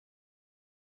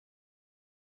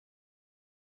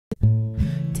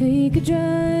take a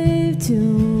drive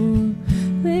to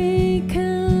Lake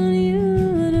County,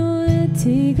 Illinois.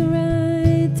 Take a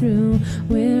ride through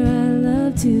where I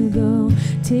love to go.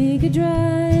 Take a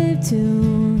drive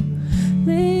to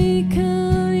Lake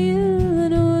County,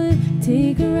 Illinois.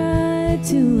 Take a ride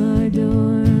to our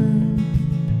door,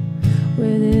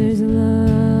 where there's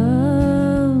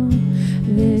love,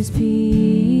 there's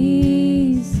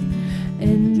peace,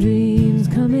 and dreams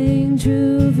coming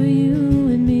true for you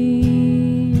and me.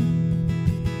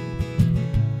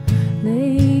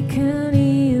 Lake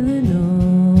County, Illinois,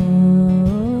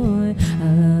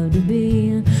 I love to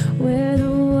be where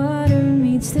the water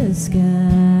meets the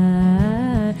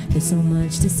sky. There's so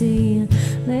much to see.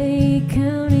 Lake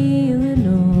County,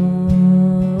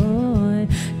 Illinois,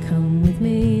 come with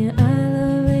me. I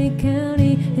love Lake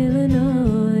County,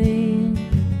 Illinois.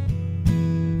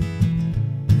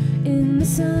 In the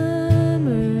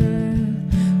summer,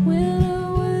 when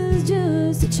I was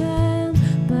just a child,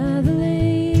 by the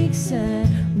lakeside,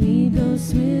 we'd go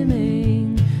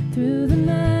swimming through the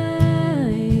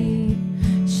night,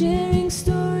 sharing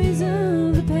stories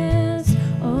of the past,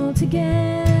 all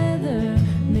together,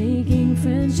 making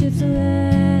friendships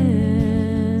last.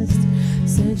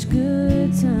 Such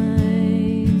good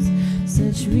times,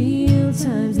 such real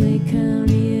times. Lake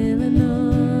County,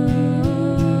 Illinois,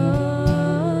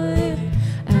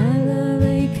 I love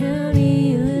Lake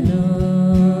County,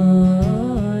 Illinois.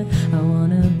 I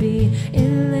wanna be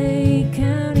in Lake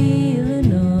County,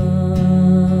 Illinois,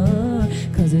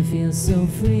 'cause it feels so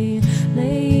free.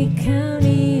 Lake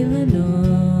County,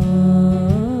 Illinois,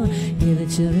 hear the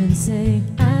children say,